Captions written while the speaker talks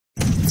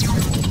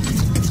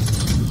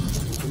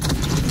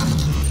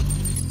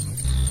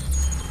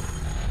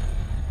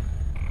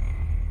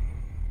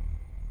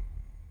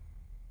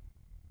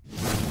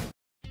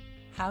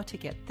how to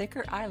get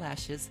thicker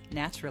eyelashes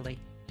naturally.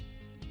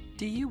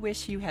 Do you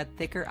wish you had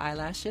thicker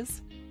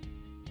eyelashes?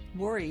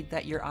 Worried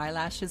that your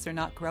eyelashes are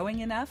not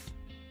growing enough?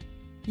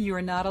 You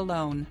are not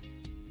alone.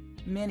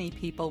 Many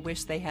people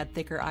wish they had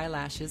thicker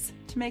eyelashes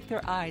to make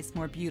their eyes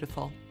more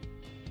beautiful.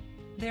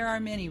 There are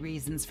many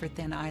reasons for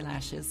thin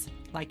eyelashes,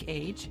 like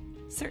age,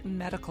 certain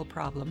medical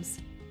problems,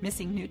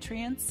 missing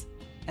nutrients,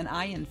 an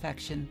eye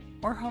infection,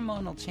 or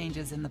hormonal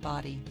changes in the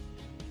body.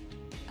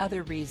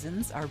 Other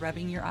reasons are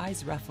rubbing your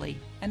eyes roughly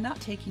and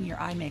not taking your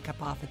eye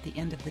makeup off at the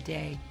end of the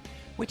day,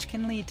 which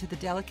can lead to the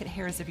delicate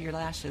hairs of your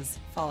lashes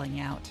falling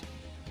out.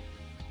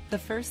 The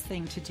first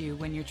thing to do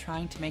when you're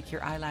trying to make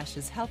your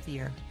eyelashes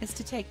healthier is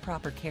to take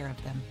proper care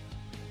of them.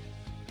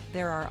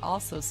 There are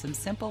also some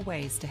simple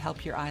ways to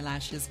help your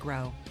eyelashes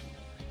grow.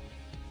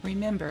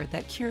 Remember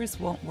that cures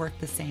won't work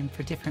the same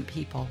for different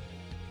people.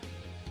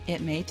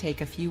 It may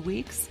take a few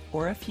weeks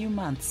or a few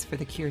months for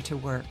the cure to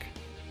work.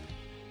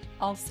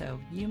 Also,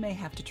 you may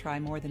have to try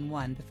more than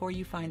one before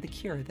you find the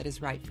cure that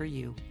is right for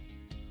you.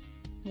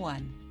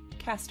 1.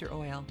 Castor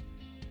oil.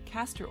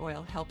 Castor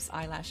oil helps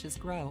eyelashes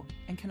grow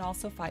and can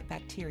also fight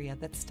bacteria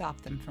that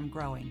stop them from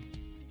growing.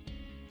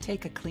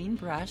 Take a clean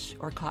brush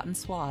or cotton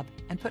swab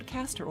and put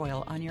castor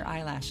oil on your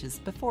eyelashes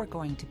before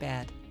going to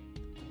bed.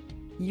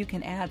 You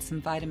can add some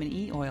vitamin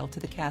E oil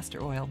to the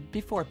castor oil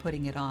before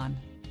putting it on.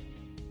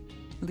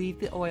 Leave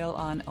the oil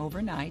on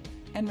overnight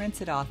and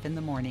rinse it off in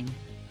the morning.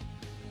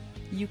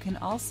 You can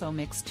also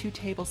mix 2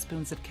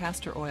 tablespoons of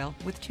castor oil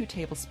with 2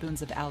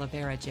 tablespoons of aloe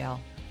vera gel.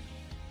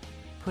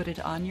 Put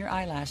it on your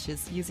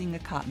eyelashes using a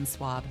cotton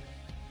swab.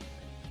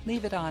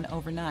 Leave it on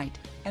overnight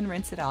and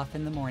rinse it off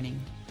in the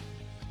morning.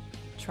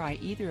 Try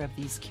either of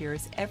these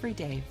cures every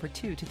day for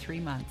 2 to 3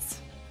 months.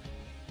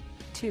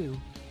 2.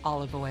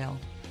 Olive oil.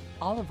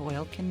 Olive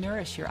oil can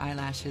nourish your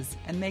eyelashes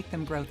and make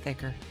them grow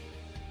thicker.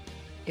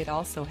 It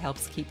also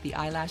helps keep the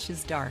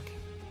eyelashes dark.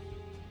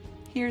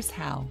 Here's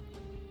how.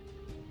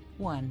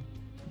 1.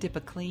 Dip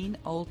a clean,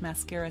 old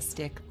mascara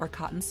stick or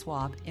cotton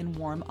swab in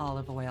warm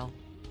olive oil.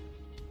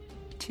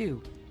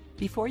 2.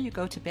 Before you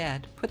go to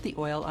bed, put the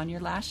oil on your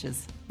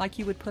lashes like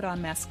you would put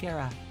on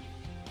mascara.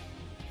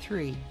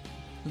 3.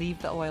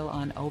 Leave the oil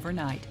on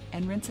overnight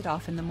and rinse it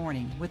off in the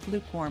morning with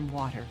lukewarm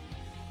water.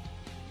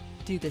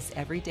 Do this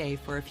every day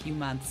for a few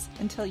months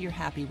until you're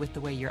happy with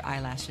the way your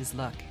eyelashes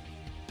look.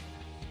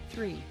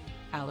 3.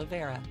 Aloe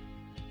vera.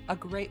 A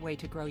great way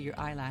to grow your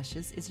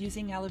eyelashes is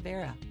using aloe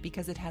vera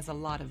because it has a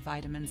lot of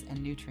vitamins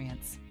and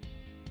nutrients.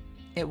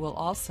 It will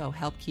also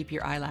help keep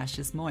your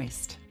eyelashes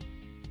moist.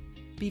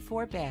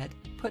 Before bed,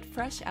 put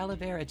fresh aloe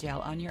vera gel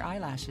on your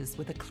eyelashes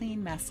with a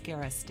clean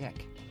mascara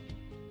stick.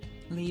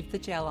 Leave the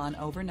gel on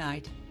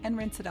overnight and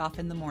rinse it off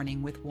in the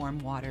morning with warm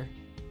water.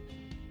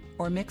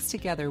 Or mix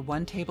together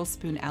 1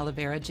 tablespoon aloe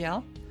vera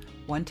gel,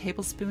 1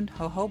 tablespoon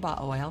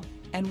jojoba oil,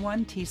 and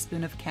 1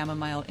 teaspoon of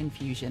chamomile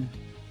infusion.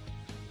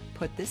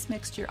 Put this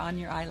mixture on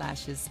your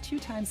eyelashes 2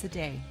 times a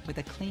day with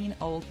a clean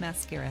old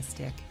mascara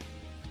stick.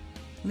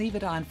 Leave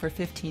it on for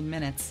 15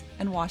 minutes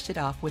and wash it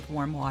off with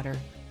warm water.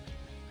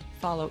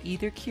 Follow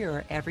either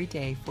cure every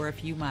day for a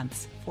few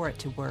months for it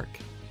to work.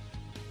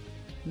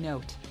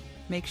 Note: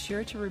 make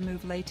sure to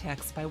remove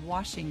latex by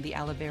washing the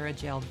aloe vera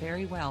gel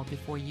very well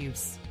before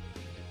use.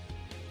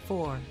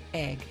 4.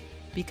 Egg.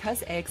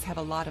 Because eggs have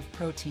a lot of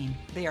protein,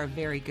 they are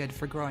very good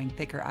for growing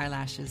thicker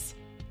eyelashes.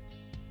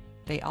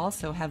 They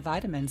also have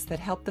vitamins that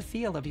help the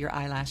feel of your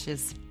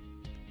eyelashes.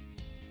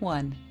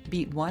 1.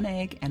 Beat 1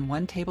 egg and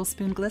 1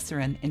 tablespoon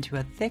glycerin into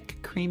a thick,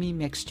 creamy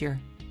mixture.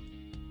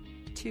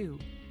 2.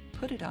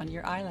 Put it on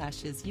your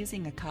eyelashes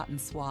using a cotton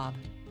swab.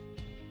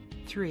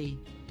 3.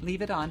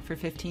 Leave it on for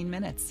 15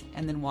 minutes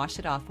and then wash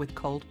it off with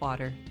cold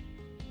water.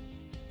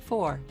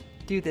 4.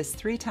 Do this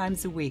 3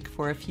 times a week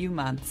for a few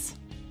months.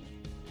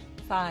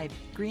 5.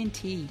 Green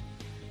tea.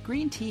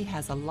 Green tea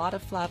has a lot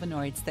of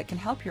flavonoids that can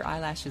help your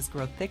eyelashes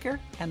grow thicker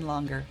and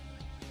longer.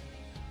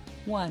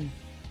 1.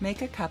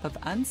 Make a cup of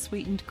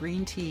unsweetened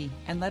green tea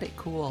and let it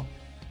cool.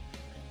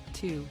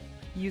 2.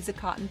 Use a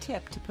cotton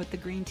tip to put the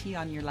green tea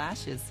on your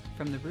lashes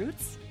from the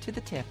roots to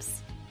the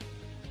tips.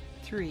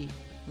 3.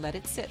 Let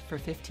it sit for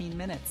 15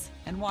 minutes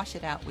and wash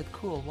it out with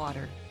cool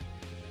water.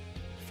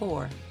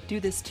 4.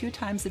 Do this 2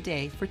 times a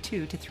day for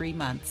 2 to 3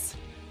 months.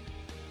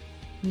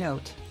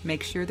 Note: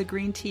 make sure the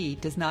green tea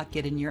does not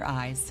get in your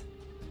eyes.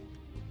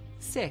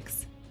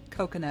 6.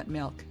 Coconut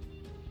milk.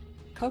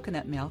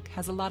 Coconut milk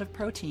has a lot of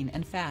protein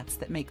and fats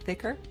that make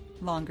thicker,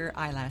 longer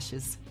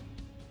eyelashes.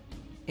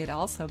 It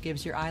also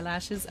gives your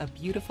eyelashes a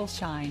beautiful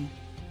shine.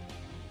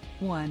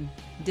 1.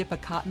 Dip a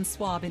cotton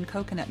swab in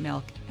coconut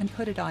milk and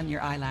put it on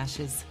your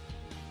eyelashes.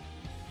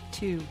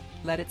 2.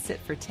 Let it sit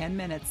for 10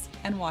 minutes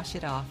and wash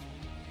it off.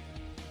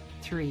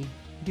 3.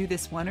 Do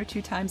this 1 or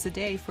 2 times a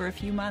day for a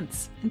few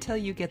months until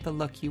you get the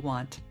look you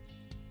want.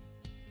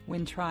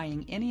 When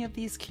trying any of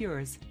these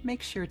cures,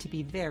 make sure to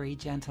be very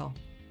gentle.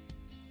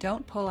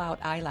 Don't pull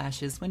out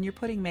eyelashes when you're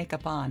putting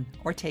makeup on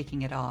or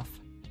taking it off.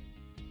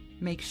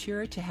 Make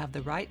sure to have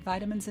the right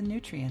vitamins and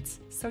nutrients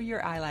so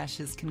your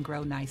eyelashes can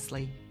grow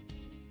nicely.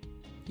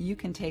 You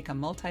can take a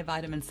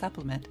multivitamin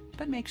supplement,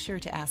 but make sure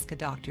to ask a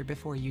doctor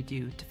before you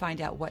do to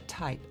find out what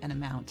type and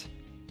amount.